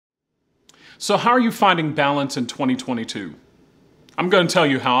So how are you finding balance in 2022? I'm going to tell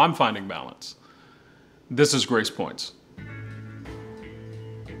you how I'm finding balance. This is Gracepoints.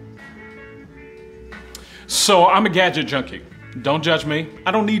 So I'm a gadget junkie. Don't judge me.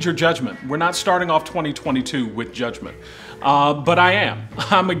 I don't need your judgment. We're not starting off 2022 with judgment. But I am.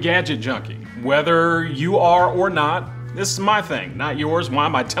 I'm a gadget junkie. Whether you are or not, this is my thing, not yours. Why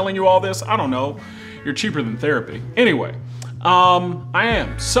am I telling you all this? I don't know. You're cheaper than therapy. Anyway, I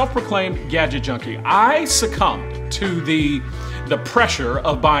am self-proclaimed gadget junkie. I succumbed to the pressure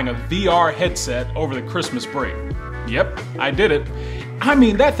of buying a VR headset over the Christmas break. Yep, I did it. I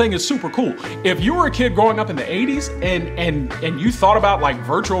mean, that thing is super cool. If you were a kid growing up in the 80s and you thought about like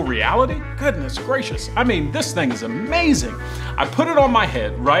virtual reality, goodness gracious. I mean, this thing is amazing. I put it on my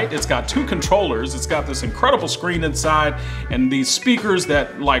head, right? It's got 2 controllers. It's got this incredible screen inside and these speakers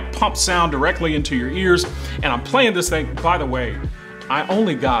that like pump sound directly into your ears. And I'm playing this thing. By the way, I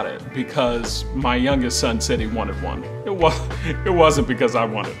only got it because my youngest son said he wanted one. It wasn't because I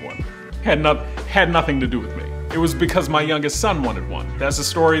wanted one. Had nothing to do with me. It was because my youngest son wanted one. That's a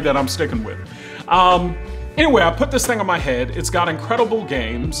story that I'm sticking with. Anyway, I put this thing on my head. It's got incredible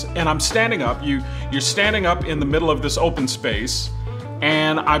games, and I'm standing up. You're standing up in the middle of this open space,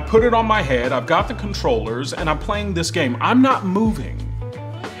 and I put it on my head. I've got the controllers, and I'm playing this game. I'm not moving,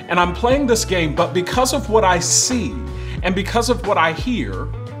 and I'm playing this game, but because of what I see and because of what I hear,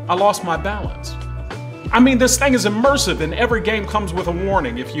 I lost my balance. I mean, this thing is immersive, and every game comes with a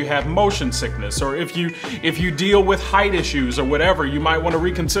warning. If you have motion sickness, or if you deal with height issues or whatever, you might want to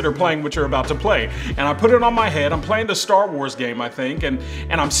reconsider playing what you're about to play. And I put it on my head. I'm playing the Star Wars game, I think, and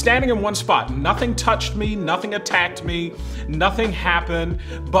I'm standing in one spot. Nothing touched me, nothing attacked me, nothing happened.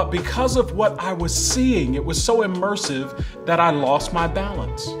 But because of what I was seeing, it was so immersive that I lost my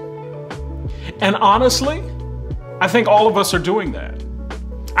balance. And honestly, I think all of us are doing that.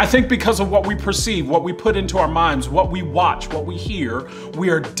 I think because of what we perceive, what we put into our minds, what we watch, what we hear, we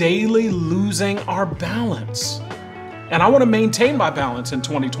are daily losing our balance. And I want to maintain my balance in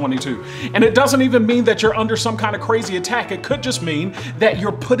 2022. And it doesn't even mean that you're under some kind of crazy attack. It could just mean that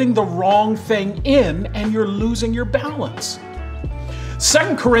you're putting the wrong thing in and you're losing your balance.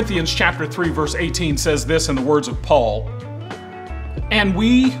 2 Corinthians chapter 3, verse 18 says this in the words of Paul, "And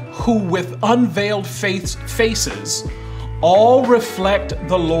we who with unveiled faces all reflect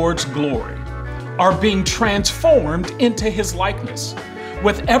the Lord's glory, are being transformed into his likeness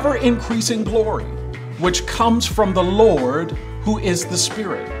with ever increasing glory, which comes from the Lord who is the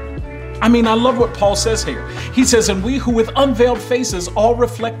Spirit." I mean, I love what Paul says here. He says, "And we who with unveiled faces all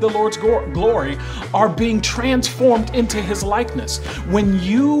reflect the Lord's glory are being transformed into his likeness." When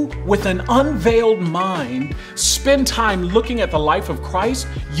you, with an unveiled mind, spend time looking at the life of Christ,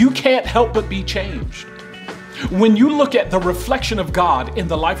 you can't help but be changed. When you look at the reflection of God in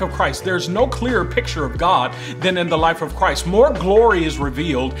the life of Christ, there's no clearer picture of God than in the life of Christ. More glory is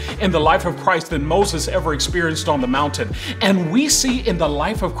revealed in the life of Christ than Moses ever experienced on the mountain. And we see in the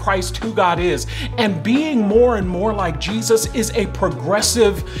life of Christ who God is. And being more and more like Jesus is a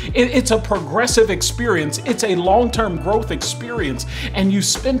progressive, it's a progressive experience. It's a long-term growth experience. And you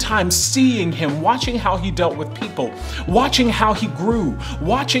spend time seeing him, watching how he dealt with people, watching how he grew,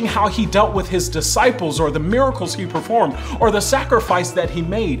 watching how he dealt with his disciples or the miracles he performed or the sacrifice that he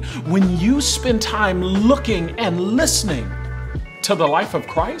made. When you spend time looking and listening to the life of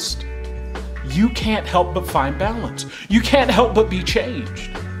Christ, you can't help but find balance. You can't help but be changed.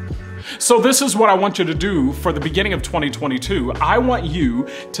 So this is what I want you to do for the beginning of 2022. I want you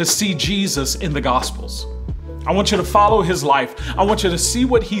to see Jesus in the Gospels. I want you to follow his life. I want you to see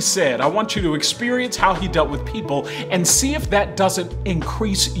what he said. I want you to experience how he dealt with people and see if that doesn't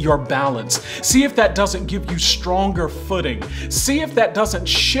increase your balance. See if that doesn't give you stronger footing. See if that doesn't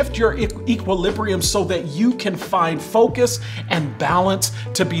shift your equilibrium so that you can find focus and balance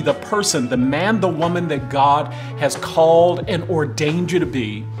to be the person, the man, the woman that God has called and ordained you to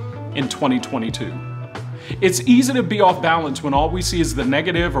be in 2022. It's easy to be off balance when all we see is the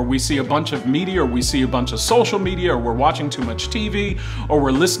negative, or we see a bunch of media, or we see a bunch of social media, or we're watching too much TV, or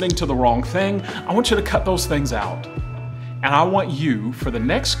we're listening to the wrong thing. I want you to cut those things out. And I want you, for the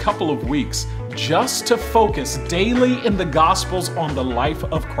next couple of weeks, just to focus daily in the Gospels on the life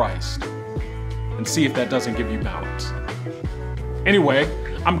of Christ and see if that doesn't give you balance. Anyway,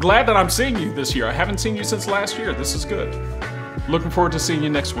 I'm glad that I'm seeing you this year. I haven't seen you since last year. This is good. Looking forward to seeing you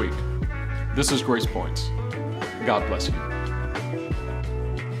next week. This is Gracepoints. God bless you.